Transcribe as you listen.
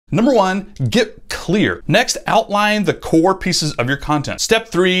Number 1, get clear. Next, outline the core pieces of your content. Step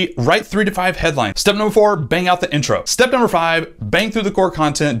 3, write 3 to 5 headlines. Step number 4, bang out the intro. Step number 5, bang through the core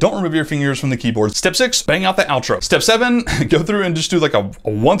content. Don't remove your fingers from the keyboard. Step 6, bang out the outro. Step 7, go through and just do like a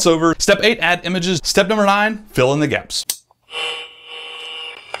once over. Step 8, add images. Step number 9, fill in the gaps.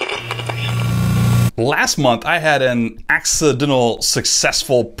 Last month, I had an accidental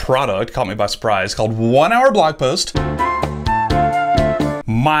successful product, caught me by surprise, called 1 Hour Blog Post.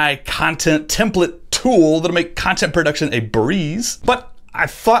 My content template tool that'll make content production a breeze. But I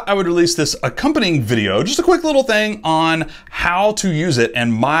thought I would release this accompanying video, just a quick little thing on how to use it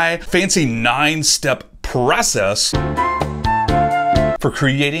and my fancy 9-step process for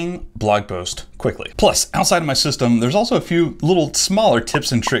creating blog posts quickly. Plus, outside of my system, there's also a few little smaller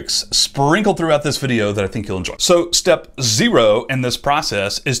tips and tricks sprinkled throughout this video that I think you'll enjoy. So step 0 in this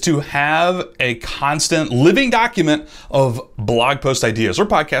process is to have a constant living document of blog post ideas or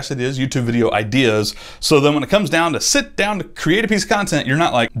podcast ideas, YouTube video ideas. So then when it comes down to sit down to create a piece of content, you're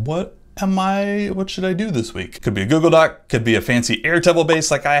not like, what should I do this week? Could be a Google Doc, could be a fancy Airtable base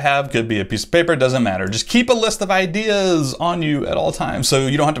like I have, could be a piece of paper, doesn't matter. Just keep a list of ideas on you at all times so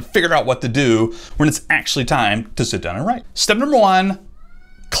you don't have to figure out what to do when it's actually time to sit down and write. Step number 1,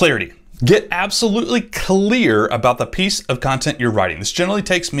 clarity. Get absolutely clear about the piece of content you're writing. This generally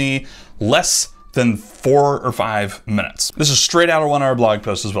takes me less than 4 or 5 minutes. This is straight out of 1 Hour Blog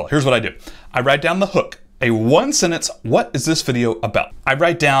Post as well. Here's what I do. I write down the hook. A 1-sentence, what is this video about? I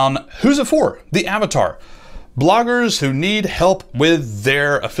write down, who's it for? The avatar. Bloggers who need help with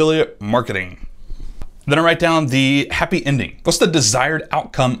their affiliate marketing. Then I write down the happy ending. What's the desired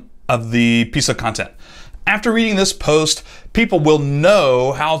outcome of the piece of content? After reading this post, people will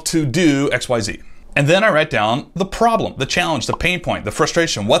know how to do XYZ. And then I write down the problem, the challenge, the pain point, the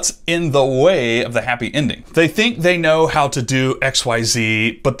frustration, what's in the way of the happy ending. They think they know how to do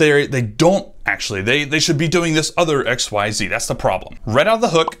XYZ, but they don't actually. They should be doing this other XYZ. That's the problem. Write out the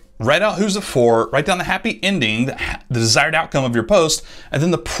hook, write out who's it for, write down the happy ending, the desired outcome of your post, and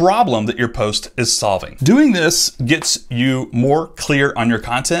then the problem that your post is solving. Doing this gets you more clear on your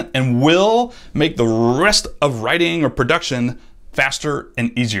content and will make the rest of writing or production faster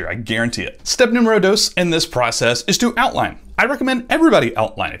and easier, I guarantee it. Step numero 2 in this process is to outline. I recommend everybody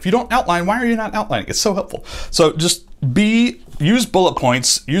outline. If you don't outline, why are you not outlining? It's so helpful. So just use bullet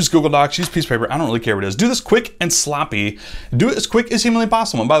points, use Google Docs, use piece of paper. I don't really care what it is. Do this quick and sloppy. Do it as quick as humanly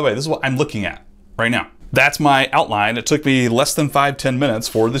possible. And by the way, this is what I'm looking at right now. That's my outline. It took me less than 5-10 minutes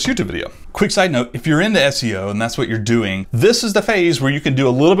for this YouTube video. Quick side note, if you're into SEO and that's what you're doing, this is the phase where you can do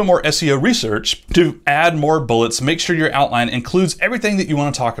a little bit more SEO research to add more bullets, make sure your outline includes everything that you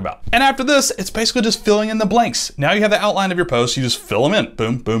want to talk about. And after this, it's basically just filling in the blanks. Now you have the outline of your post, you just fill them in.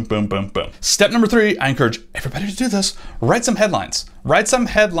 Boom, boom, boom, boom, boom. Step number 3, I encourage everybody to do this. Write some headlines. Write some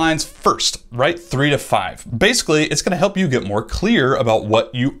headlines first. Write 3 to 5. Basically, it's going to help you get more clear about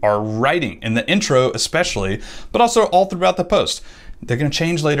what you are writing in the intro especially, but also all throughout the post. They're going to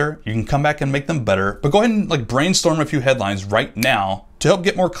change later. You can come back and make them better, but go ahead and brainstorm a few headlines right now to help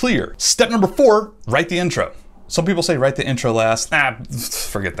get more clear. Step number 4, write the intro. Some people say write the intro last.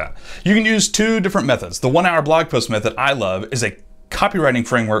 Forget that. You can use 2 different methods. The 1 Hour Blog Post method I love is a copywriting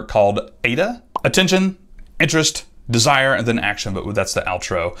framework called AIDA. Attention, interest, desire, and then action, but that's the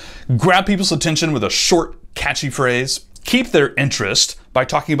outro. Grab people's attention with a short, catchy phrase. Keep their interest by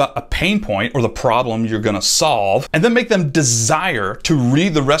talking about a pain point or the problem you're going to solve, and then make them desire to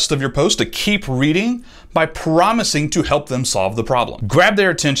read the rest of your post, to keep reading by promising to help them solve the problem. Grab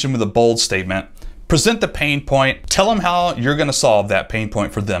their attention with a bold statement. Present the pain point, tell them how you're gonna solve that pain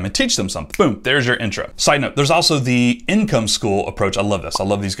point for them and teach them something. Boom, there's your intro. Side note, there's also the Income School approach. I love this. I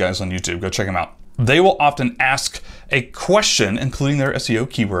love these guys on YouTube. Go check them out. They will often ask a question, including their SEO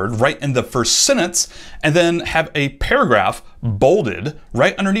keyword, right in the first sentence, and then have a paragraph bolded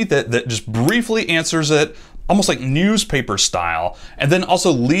right underneath it that just briefly answers it, almost like newspaper style, and then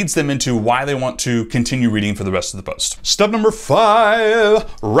also leads them into why they want to continue reading for the rest of the post. Step number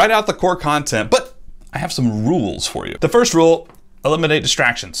 5, write out the core content, but I have some rules for you. The first rule, eliminate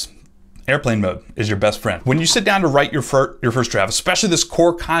distractions. Airplane mode is your best friend. When you sit down to write your first draft, especially this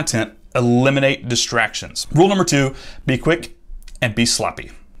core content, eliminate distractions. Rule number 2, be quick and be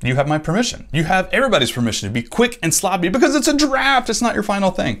sloppy. You have my permission. You have everybody's permission to be quick and sloppy because it's a draft, it's not your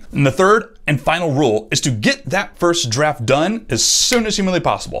final thing. And the third and final rule is to get that first draft done as soon as humanly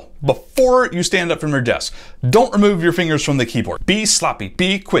possible, before you stand up from your desk. Don't remove your fingers from the keyboard. Be sloppy,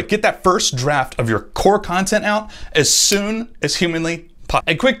 be quick. Get that first draft of your core content out as soon as humanly possible.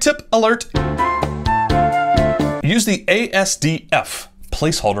 A quick tip alert. Use the ASDF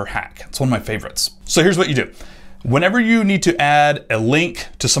placeholder hack. It's one of my favorites. So here's what you do. Whenever you need to add a link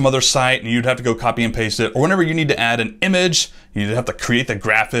to some other site and you'd have to go copy and paste it, or whenever you need to add an image, you'd have to create the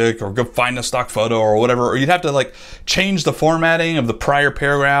graphic or go find a stock photo or whatever, or you'd have to like change the formatting of the prior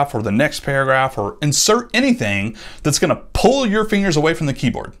paragraph or the next paragraph or insert anything that's gonna pull your fingers away from the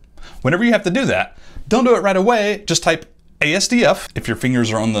keyboard. Whenever you have to do that, don't do it right away, just type ASDF if your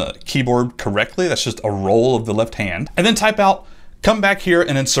fingers are on the keyboard correctly. That's just a roll of the left hand. And then type out, come back here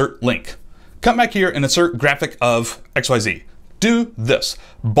and insert link. Come back here and insert graphic of XYZ. Do this.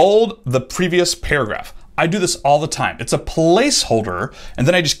 Bold the previous paragraph. I do this all the time. It's a placeholder, and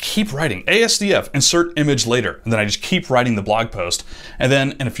then I just keep writing. ASDF, insert image later, and then I just keep writing the blog post. And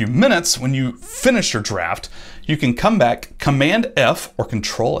then in a few minutes, when you finish your draft, you can come back, Command F or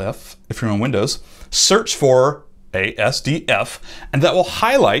Control F if you're on Windows, search for ASDF, and that will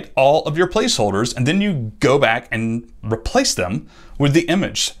highlight all of your placeholders, and then you go back and replace them with the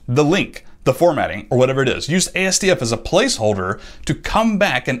image, the link, the formatting, or whatever it is. Use ASDF as a placeholder to come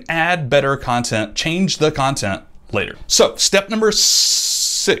back and add better content, change the content later. So step number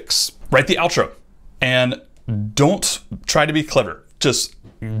 6, write the outro. And don't try to be clever. Just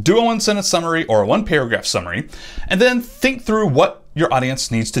do a 1-sentence summary or a 1-paragraph summary, and then think through what your audience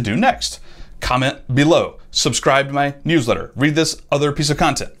needs to do next. Comment below, subscribe to my newsletter, read this other piece of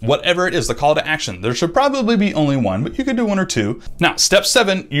content, whatever it is, the call to action. There should probably be only one, but you could do 1 or 2. Now, step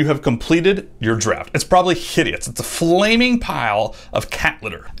 7, you have completed your draft. It's probably hideous. It's a flaming pile of cat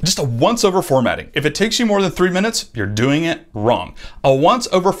litter. Just a once-over formatting. If it takes you more than 3 minutes, you're doing it wrong. A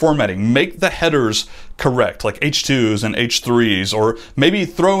once-over formatting, make the headers correct, like H2s and H3s, or maybe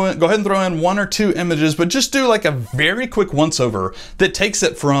go ahead and throw in 1 or 2 images, but just do like a very quick once-over that takes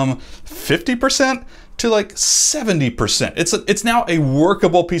it from 50% to like 70%. It's now a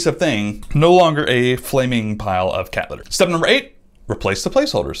workable piece of thing, no longer a flaming pile of cat litter. Step number 8, replace the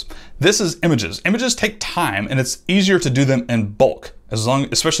placeholders. This is images. Images take time, and it's easier to do them in bulk.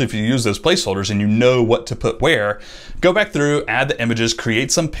 Especially if you use those placeholders and you know what to put where. Go back through, add the images,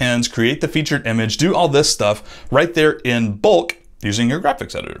 create some pins, create the featured image, do all this stuff right there in bulk using your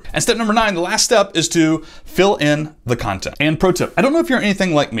graphics editor. And step number 9, the last step, is to fill in the content. And pro tip, I don't know if you're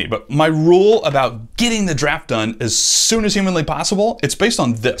anything like me, but my rule about getting the draft done as soon as humanly possible, it's based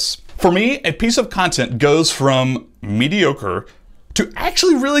on this. For me, a piece of content goes from mediocre to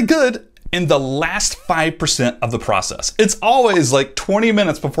actually really good in the last 5% of the process. It's always like 20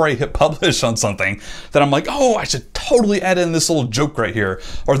 minutes before I hit publish on something that I'm like, oh, I should totally add in this little joke right here,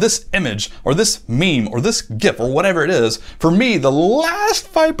 or this image, or this meme, or this GIF, or whatever it is. For me, the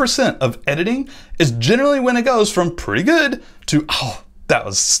last 5% of editing is generally when it goes from pretty good to, oh, that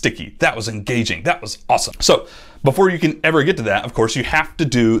was sticky, that was engaging, that was awesome. So before you can ever get to that, of course, you have to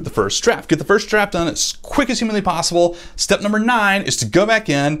do the first draft. Get the first draft done as quick as humanly possible. Step number 9 is to go back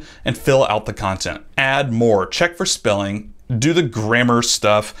in and fill out the content. Add more, check for spelling, do the grammar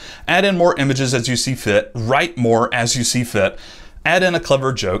stuff, add in more images as you see fit, write more as you see fit, add in a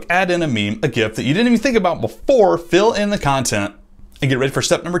clever joke, add in a meme, a GIF that you didn't even think about before, fill in the content, and get ready for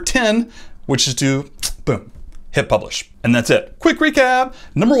step number 10, which is to, boom, hit publish. And that's it. Quick recap.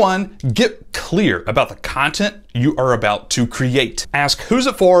 Number 1, get clear about the content you are about to create. Ask who's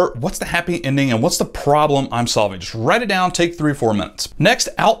it for, what's the happy ending, and what's the problem I'm solving. Just write it down, take 3 or 4 minutes. Next,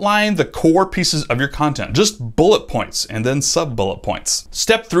 outline the core pieces of your content. Just bullet points and then sub-bullet points.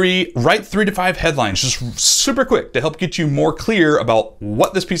 Step 3, write 3 to 5 headlines, just super quick to help get you more clear about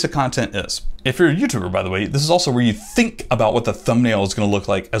what this piece of content is. If you're a YouTuber, by the way, this is also where you think about what the thumbnail is gonna look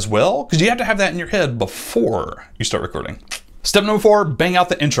like as well, because you have to have that in your head before you start recording. Step number 4, bang out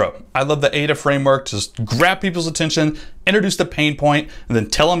the intro. I love the AIDA framework. Just grab people's attention, introduce the pain point, and then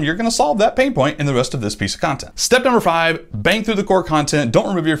tell them you're gonna solve that pain point in the rest of this piece of content. Step number 5, bang through the core content. Don't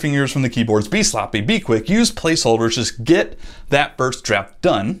remove your fingers from the keyboards. Be sloppy, be quick, use placeholders. Just get that first draft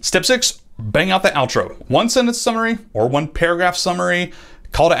done. Step 6, bang out the outro. 1-sentence summary or 1-paragraph summary.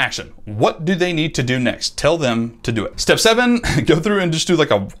 Call to action. What do they need to do next? Tell them to do it. Step 7, go through and just do like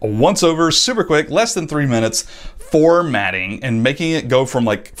a once over, super quick, less than 3 minutes, formatting and making it go from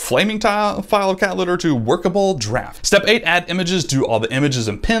like flaming file of cat litter to workable draft. Step 8, add images, do all the images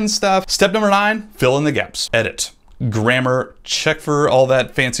and pin stuff. Step number 9, fill in the gaps. Edit, grammar, check for all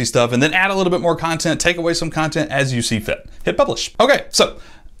that fancy stuff, and then add a little bit more content, take away some content as you see fit. Hit publish. Okay, so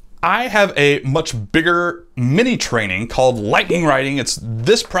I have a much bigger mini training called Lightning Writing. It's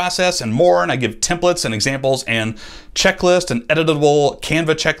this process and more, and I give templates and examples and checklist and editable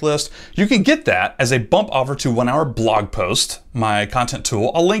Canva checklist. You can get that as a bump offer to 1-hour blog post, my content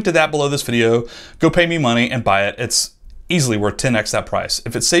tool. I'll link to that below this video. Go pay me money and buy it. It's easily worth 10x that price.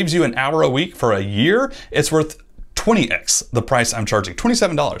 If it saves you an hour a week for a year, it's worth 20x the price I'm charging,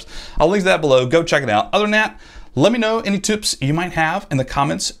 $27. I'll link to that below. Go check it out. Other than that, Let me know any tips you might have in the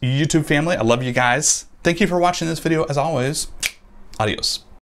comments, YouTube family. I love you guys. Thank you for watching this video as always. Adios.